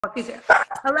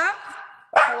Hello?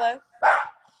 Hello?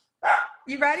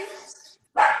 You ready?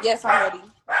 Yes, I'm ready.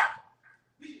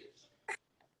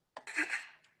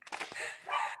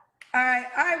 All right.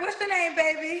 All right. What's your name,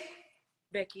 baby?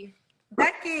 Becky.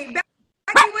 Becky.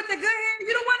 Becky with the good hair. You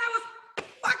the one that was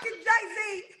fucking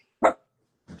Jay-Z.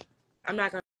 I'm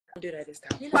not going to do that this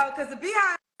time. You know, because the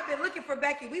Beehive been looking for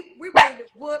Becky. We ready to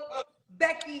whoop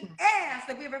Becky ass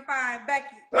if we ever find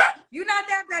Becky. You not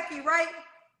that Becky, right?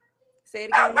 Say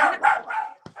it again.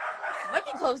 Let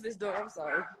me close this door. I'm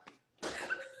sorry.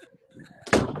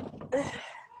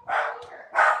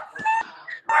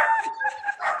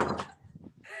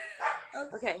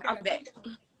 Okay, I'm back.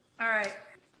 All right.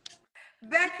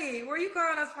 Becky, where you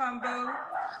calling us from, boo?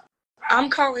 I'm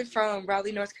calling from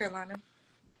Raleigh, North Carolina.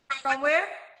 From where?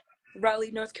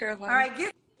 Raleigh, North Carolina. All right,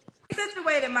 get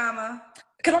situated, mama.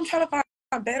 Because I'm trying to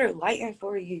find better lighting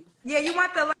for you. Yeah, you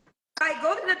want the light.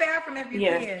 Go to the bathroom if you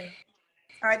can.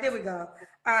 All right, there we go.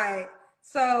 All right.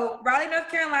 So, Raleigh, North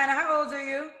Carolina, how old are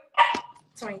you?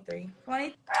 23.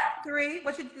 23.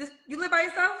 What you live by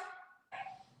yourself?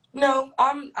 No,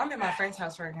 I'm at my friend's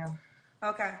house right now.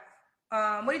 Okay.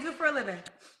 What do you do for a living?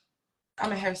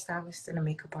 I'm a hairstylist and a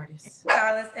makeup artist.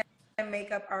 Stylist and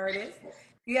makeup artist.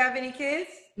 Do you have any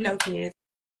kids? No kids.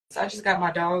 I just got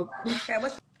my dog. Okay.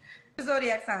 What's your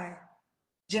zodiac sign?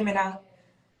 Gemini.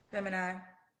 Gemini.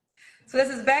 So this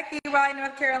is Becky, Raleigh,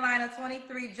 North Carolina,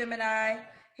 23, Gemini,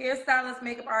 hairstylist,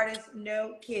 makeup artist,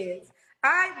 no kids.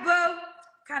 All right, boo.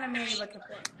 What kind of man you looking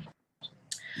for?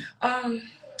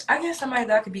 I guess somebody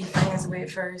that I could be friends with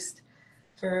first,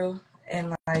 for real,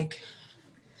 and like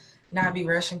not be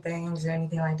rushing things or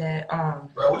anything like that.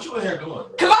 Bro, what you in here doing, bro?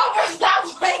 Come on, bro, stop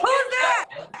playing. Who's that?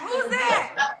 Who's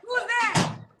that? Who's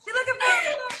that? She looking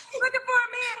for a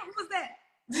man. Who's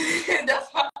that?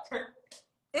 That's my friend.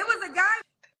 It was a guy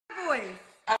voice.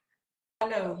 I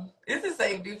know. It's the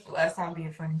same dude for last time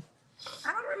being funny.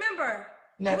 I don't remember.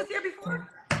 No. He was here before?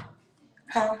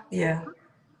 Huh? Yeah.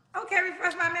 Okay,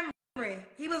 refresh my memory.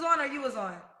 He was on or you was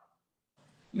on?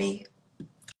 Me.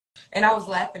 And I was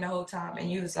laughing the whole time,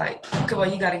 and you was like, come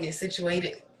on, you gotta get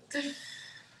situated.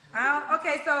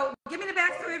 Okay, so give me the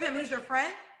backstory of him. He's your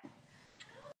friend?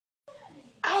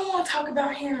 I don't want to talk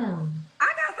about him.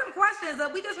 I got some questions.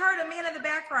 We just heard a man in the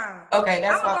background. Okay,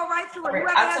 that's I'm going to go right to it. You ever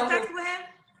had sex with him?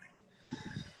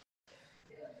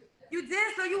 You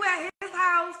did? So you at his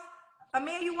house, a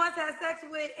man you once had sex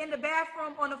with in the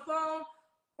bathroom, on the phone,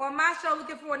 on my show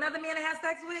looking for another man to have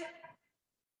sex with?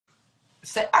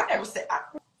 I never said...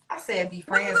 I said be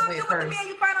friends with her. What you gonna do with the man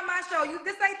you find on my show?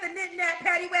 This ain't the knit knat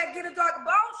patty whack get a dog a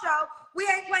bone show. We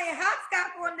ain't playing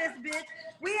hopscotch on this bitch.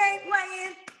 We ain't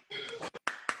playing.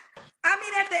 I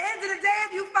mean, at the end of the day,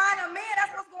 if you find a man,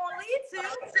 that's what's gonna lead to.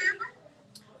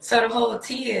 So the whole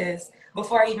tea is,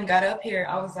 before I even got up here,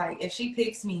 I was like, if she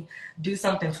picks me, do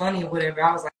something funny or whatever.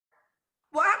 I was like,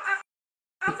 well,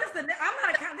 I'm not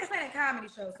this ain't a comedy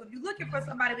show. So if you're looking for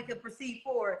somebody we can proceed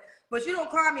forward, but you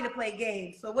don't call me to play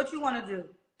games. So what you want to do?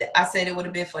 I said it would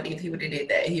have been funny if he would have did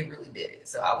that. He really did it.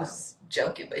 So I was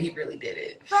joking, but he really did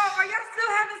it. So are y'all still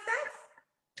having sex?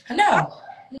 No.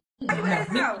 Are you at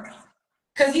his house?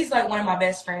 Because he's like one of my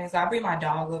best friends. I bring my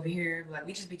dog over here. Like,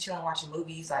 we just be chilling, watching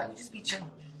movies. Like, we just be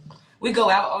chilling. We go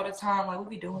out all the time. Like, what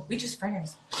we doing? We just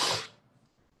friends.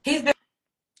 He's been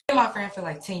my friend for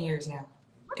like 10 years now.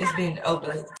 It's been over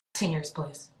like 10 years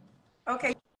plus.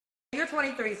 Okay. You're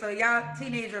 23, so y'all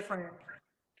teenager friend.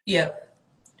 Yep.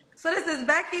 So this is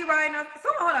Becky right now.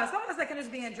 Hold on. Someone else can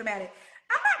just being dramatic.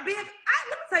 Let me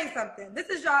tell you something. This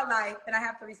is your life, and I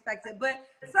have to respect it. But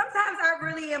sometimes I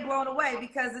really am blown away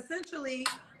because essentially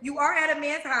you are at a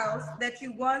man's house that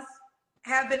you once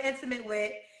have been intimate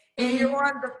with, and you're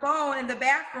on the phone in the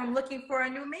bathroom looking for a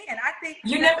new man. I think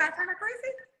that's kind of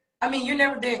crazy. I mean, you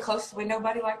never been close with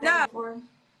nobody like that before?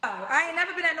 No, I ain't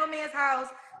never been at no man's house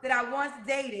that I once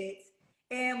dated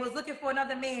and was looking for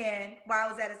another man while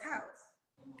I was at his house.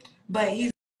 But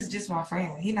he's just my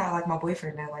friend. He's not like my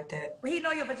boyfriend, not like that. But he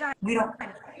know your vagina. We don't.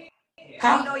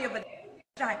 Huh? He know your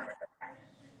vagina.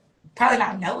 Probably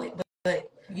not know it, but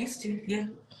used to, yeah.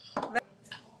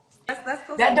 Let's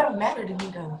go. That don't matter to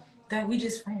me though. That we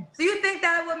just friends. Do you think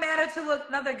that would matter to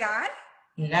another guy?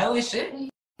 No, it shouldn't.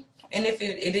 And if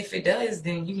it does,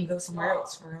 then you can go somewhere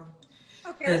else for real.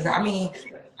 Okay. Because I mean,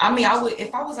 I would,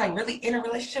 if I was like really in a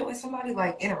relationship with somebody,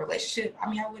 like in a relationship. I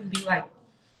mean, I wouldn't be.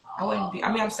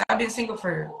 I've been single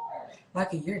for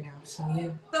like a year now, so yeah.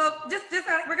 So just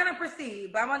we're gonna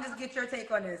proceed, but I want to just get your take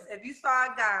on this. If you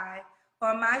saw a guy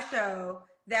on my show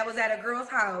that was at a girl's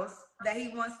house that he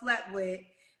once slept with,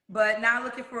 but now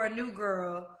looking for a new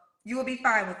girl, you would be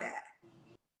fine with that?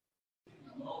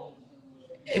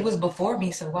 It was before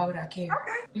me, so why would I care?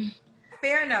 Okay.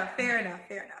 Fair enough. Fair enough.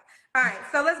 Fair enough. All right.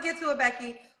 So let's get to it,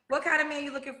 Becky. What kind of man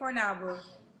you looking for now, boo?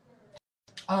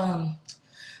 Um,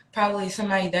 Probably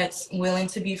somebody that's willing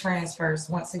to be friends first,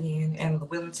 once again, and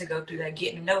willing to go through that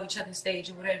getting to know each other stage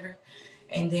or whatever.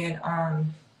 And then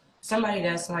somebody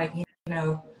that's like, you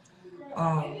know,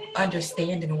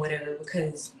 understanding or whatever,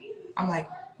 because I'm like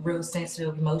real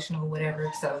sensitive, emotional,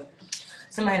 whatever. So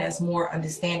somebody that's more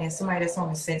understanding, somebody that's on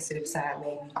the sensitive side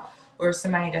maybe, or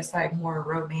somebody that's like more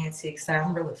romantic side.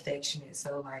 I'm real affectionate,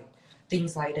 so like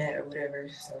things like that or whatever.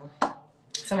 So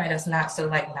somebody that's not so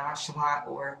like nonchalant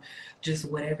or just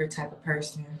whatever type of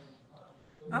person.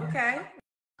 Yeah. Okay.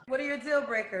 What are your deal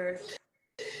breakers?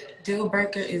 Deal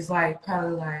breaker is like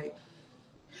probably like,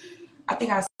 I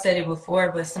think I said it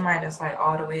before, but somebody that's like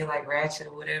all the way like ratchet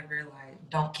or whatever, like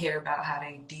don't care about how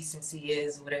their decency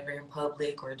is, whatever in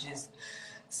public, or just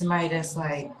somebody that's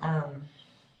like I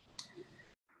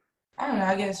don't know,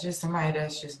 I guess just somebody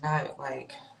that's just not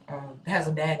like has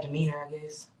a bad demeanor, I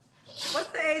guess. What's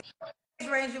the age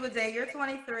range you would date? You're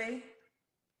 23.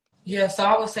 Yeah, so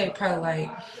I would say probably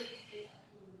like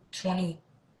 20,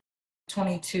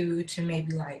 22 to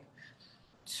maybe like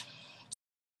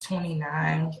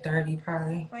 29, 30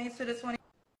 probably. 22 to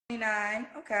 29.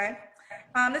 Okay.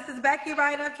 This is Becky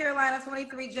right North Carolina,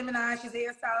 23, Gemini. She's a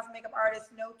hairstylist, makeup artist,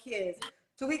 no kids.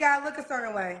 So we gotta look a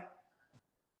certain way.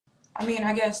 I mean,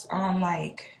 I guess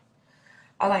like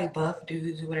I like buff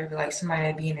dudes or whatever, like somebody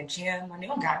that be in the gym. I mean, they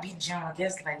don't gotta be in the gym, I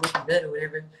guess, like looking good or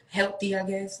whatever. Healthy, I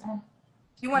guess.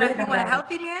 You want Really a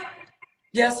healthy man?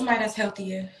 Yeah, somebody that's healthy,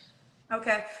 yeah.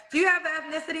 Okay. Do you have the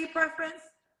ethnicity preference?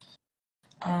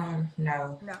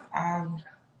 No. No.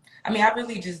 I mean, I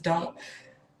really just don't.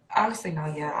 Honestly, no,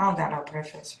 yeah, I don't got no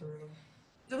preference for real.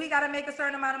 Do he gotta make a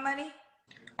certain amount of money?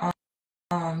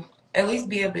 At least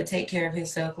be able to take care of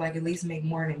himself, like at least make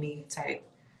more than me type.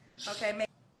 Okay, make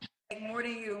more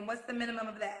than you. And what's the minimum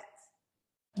of that?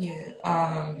 Yeah.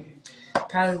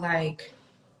 Probably like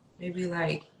maybe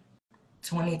like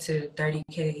 20 to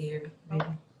 30K a year, maybe.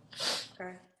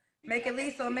 Okay. Make at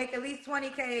least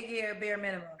 20K a year, bare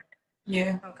minimum.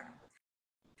 Yeah. Okay.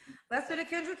 Let's do the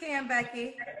Kendra Cam,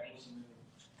 Becky.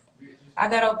 I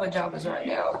got on pajamas right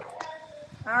now.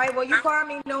 All right. Well, you called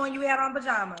me knowing you had on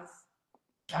pajamas.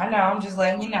 I know. I'm just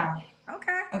letting you know.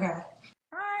 Okay. Okay.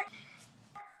 All right.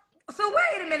 So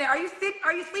wait a minute. Are you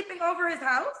sleeping over his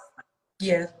house?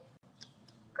 Yeah.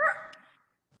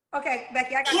 Okay,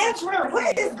 Becky, I got Kendra,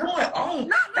 what is going on?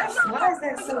 No, why is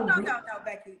that so no,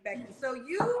 Becky. So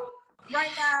you right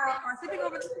now are sleeping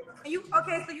over.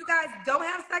 Okay? So you guys don't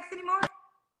have sex anymore?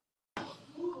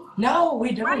 No,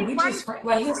 we don't. We just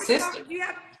like his sister.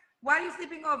 Why are you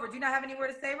sleeping over? Do you not have anywhere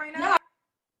to stay right now? No,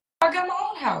 I got my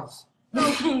own house.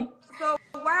 So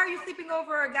why are you sleeping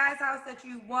over a guy's house that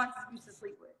you once used to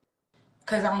sleep with?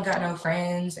 Because I don't got no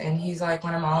friends, and he's like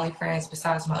one of my only friends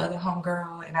besides my other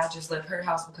homegirl, and I just left her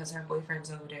house because her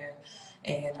boyfriend's over there,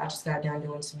 and I just got done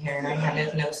doing some hair, and I had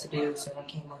nothing else to do, so I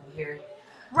came over here.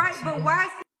 Right, but why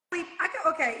sleep?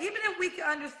 Okay, even if we can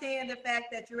understand the fact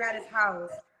that you're at his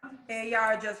house and y'all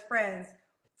are just friends,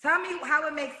 tell me how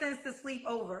it makes sense to sleep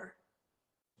over.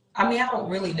 I mean, I don't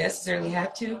really necessarily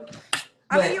have to.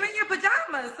 I mean, you're in your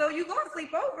pajamas, so you're going to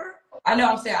sleep over. I know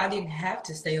I'm saying I didn't have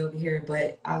to stay over here,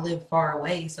 but I live far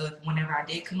away. So whenever I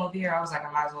did come over here, I was like,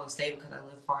 I might as well stay because I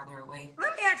live farther away.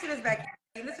 Let me ask you this, Becky.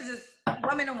 This is just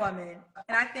woman to woman.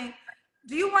 And I think,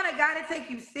 do you want a guy to take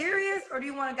you serious or do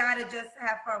you want a guy to just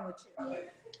have fun with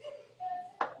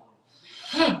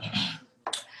you?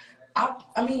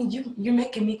 I mean, you're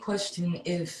making me question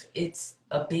if it's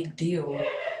a big deal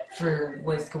for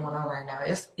what's going on right now.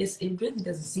 It really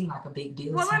doesn't seem like a big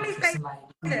deal. Well, let me say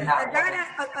this: a guy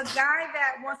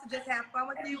that wants to just have fun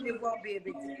with you, it won't be a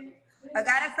big deal. A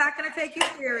guy that's not going to take you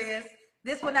serious,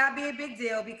 this will not be a big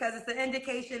deal because it's an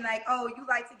indication like, oh, you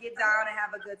like to get down and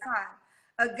have a good time.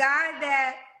 A guy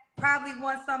that probably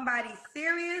wants somebody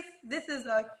serious, this is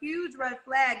a huge red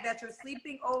flag that you're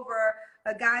sleeping over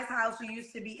a guy's house you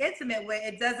used to be intimate with.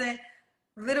 It doesn't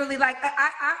literally like,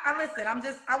 I listen,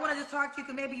 I want to just talk to you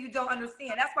because maybe you don't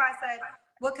understand. That's why I said,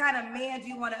 what kind of man do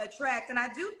you want to attract? And I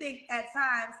do think at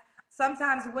times,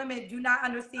 sometimes women do not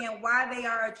understand why they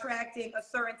are attracting a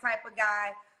certain type of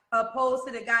guy opposed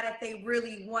to the guy that they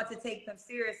really want to take them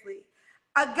seriously.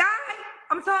 A guy,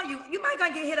 I'm telling you, you might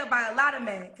gonna get hit up by a lot of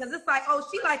men because it's like, oh,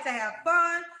 she likes to have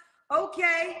fun.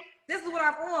 Okay, this is what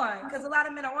I'm on because a lot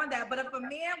of men are on that. But if a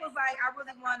man was like, I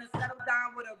really want to settle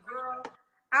down with a girl,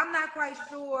 I'm not quite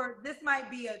sure. This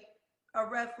might be a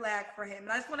red flag for him.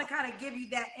 And I just want to kind of give you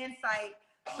that insight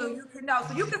so you can know.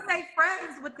 So you can stay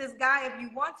friends with this guy if you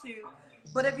want to,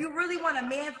 but if you really want a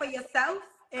man for yourself,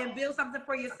 and build something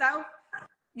for yourself,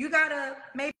 you gotta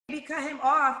maybe cut him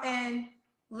off and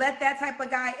let that type of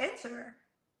guy enter.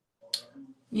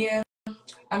 Yeah.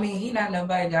 I mean, he not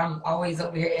nobody that I'm always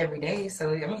over here every day. So,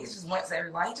 I mean, it's just once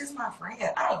every while. He's just my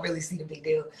friend. I don't really see the big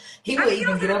deal. He would You even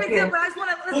don't see get the up big deal, here. but I just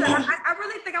want to listen. I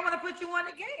really think I want to put you on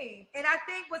the game. And I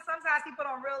think what sometimes people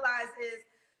don't realize is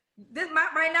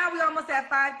right now we almost at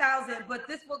 5,000, but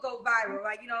this will go viral.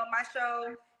 Like, my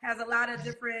show has a lot of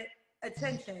different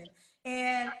attention.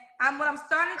 And what I'm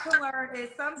starting to learn is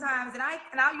sometimes, and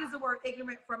I'll use the word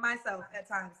ignorant for myself at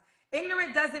times.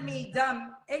 Ignorant doesn't mean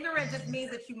dumb. Ignorant just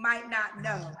means that you might not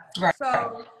know. Right.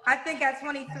 So I think at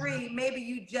 23, maybe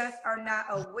you just are not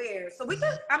aware. So I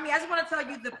just want to tell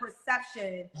you the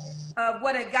perception of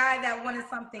what a guy that wanted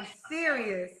something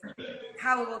serious,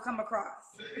 how it will come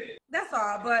across. That's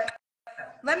all. But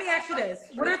let me ask you this.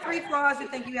 What are 3 flaws you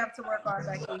think you have to work on,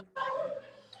 Becky?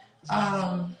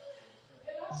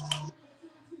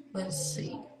 Let's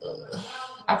see.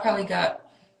 I probably got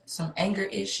some anger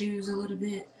issues a little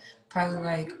bit. Probably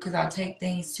like because I take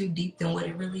things too deep than what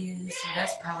it really is. So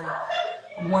that's probably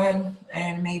one.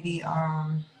 And maybe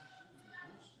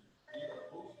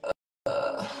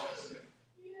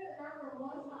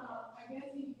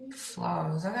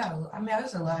flaws.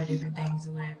 There's a lot of different things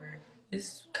or whatever.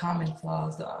 It's common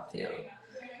flaws though, I feel.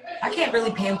 I can't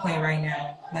really pinpoint right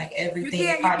now. Like everything.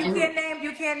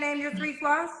 You can't name your 3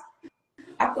 flaws?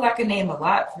 I feel like I can name a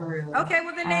lot for real. Okay,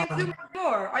 well then name 2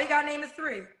 more. All you gotta name is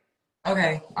 3.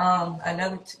 Okay.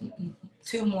 Another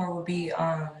 2 more would be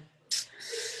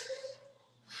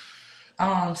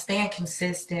staying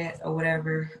consistent or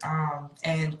whatever.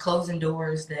 And closing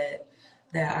doors that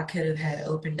I could have had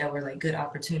open that were like good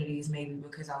opportunities, maybe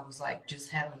because I was like just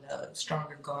having a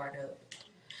stronger guard up.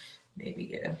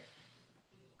 Maybe, yeah.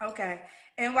 Okay.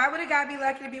 And why would a guy be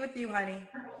lucky to be with you, honey?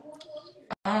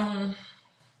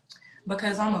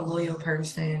 Because I'm a loyal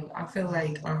person. I feel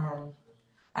like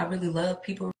I really love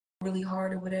people really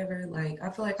hard or whatever. Like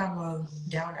I feel like I'm a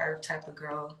down to earth type of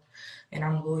girl and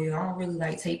I'm loyal. I don't really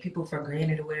like take people for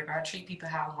granted or whatever. I treat people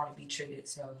how I want to be treated.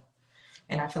 So,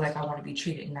 and I feel like I want to be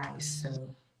treated nice,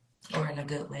 so, or in a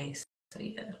good way. So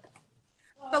yeah.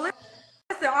 So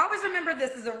listen, always remember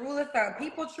this is a rule of thumb.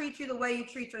 People treat you the way you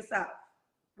treat yourself,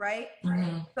 right?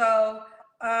 Mm-hmm. So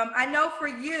I know for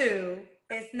you,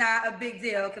 it's not a big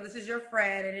deal because this is your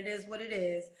friend and it is what it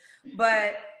is.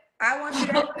 But I want you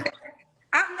to.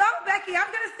 No, Becky, I'm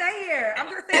going to stay here. I'm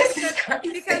going to stay here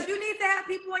because you need to have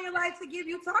people in your life to give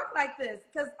you talk like this.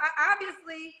 Because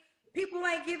obviously, people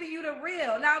ain't giving you the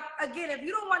real. Now, again, if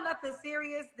you don't want nothing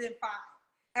serious, then fine.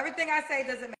 Everything I say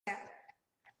doesn't matter.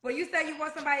 But you say you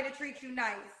want somebody to treat you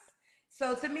nice.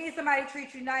 So to me, somebody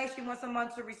treats you nice. You want someone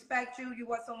to respect you. You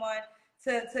want someone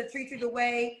to treat you the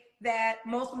way that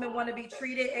most women want to be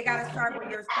treated. It got to start with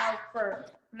yourself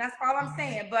first. And that's all I'm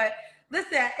saying. But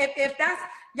listen, if that's,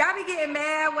 y'all be getting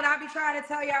mad when I be trying to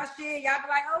tell y'all shit. Y'all be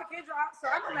like, oh, Kendra, so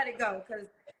I'm going to let it go because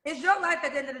it's your life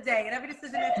at the end of the day. And every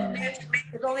decision that you make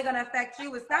is only going to affect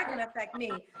you. It's not going to affect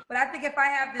me. But I think if I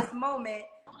have this moment,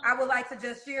 I would like to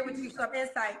just share with you some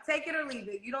insight. Take it or leave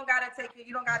it. You don't got to take it.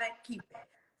 You don't got to keep it.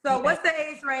 So what's the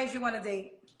age range you want to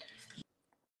date?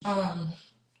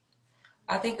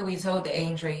 I think we told the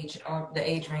age range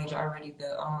already,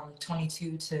 the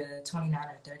 22 to 29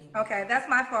 or 30. Okay, that's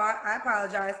my fault. I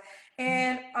apologize.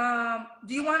 And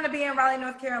do you want to be in Raleigh,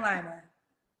 North Carolina?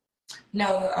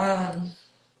 No,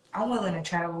 I'm willing to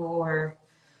travel or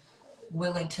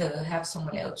willing to have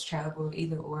someone else travel,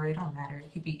 either or. It don't matter.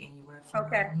 It could be anywhere.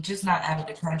 Okay. Me. Just not out of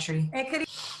the country. And could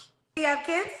he have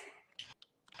kids?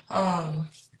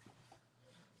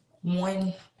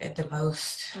 One at the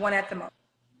most. One at the most.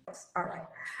 All right.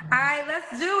 All right,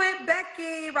 let's do it.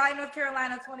 Becky, Raleigh, North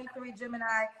Carolina, 23, Gemini,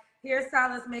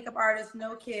 hairstylist, makeup artist,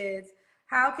 no kids.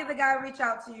 How can the guy reach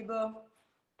out to you, boo?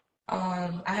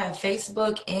 I have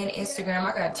Facebook and Instagram.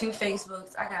 I got 2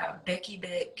 Facebooks. I got Becky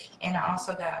Beck, and I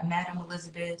also got Madam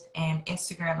Elizabeth. And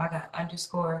Instagram, I got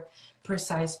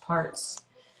 _precise parts.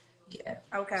 Yeah.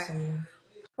 Okay. So,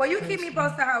 well, you keep me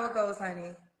posted how it goes,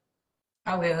 honey.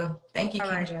 I will. Thank you,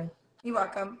 Kendra. Right. You're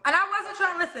welcome. And I wasn't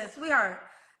trying to listen, sweetheart.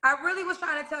 I really was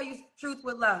trying to tell you truth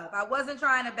with love. I wasn't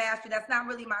trying to bash you. That's not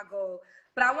really my goal.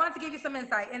 But I wanted to give you some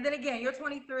insight. And then again, you're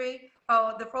 23.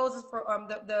 Oh, the frozen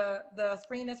the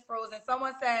screen is frozen.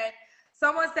 Someone said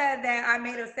that I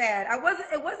made her sad.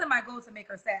 It wasn't my goal to make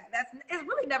her sad. It's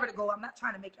really never the goal. I'm not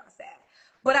trying to make y'all sad.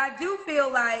 But I do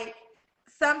feel like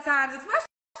sometimes,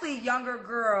 especially younger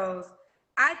girls,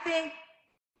 I think,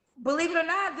 believe it or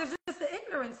not, there's just an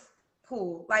ignorance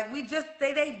pool. Like they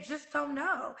just don't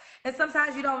know. And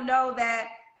sometimes you don't know that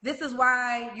this is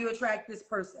why you attract this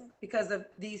person because of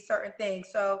these certain things.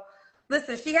 So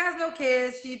Listen, she has no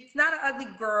kids. She's not an ugly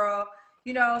girl.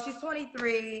 You know, she's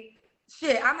 23.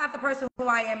 Shit, I'm not the person who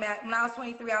I am at. When I was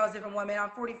 23, I was a different woman. I'm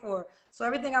 44. So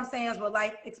everything I'm saying is with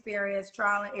life experience,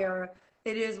 trial and error.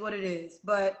 It is what it is.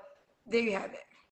 But there you have it.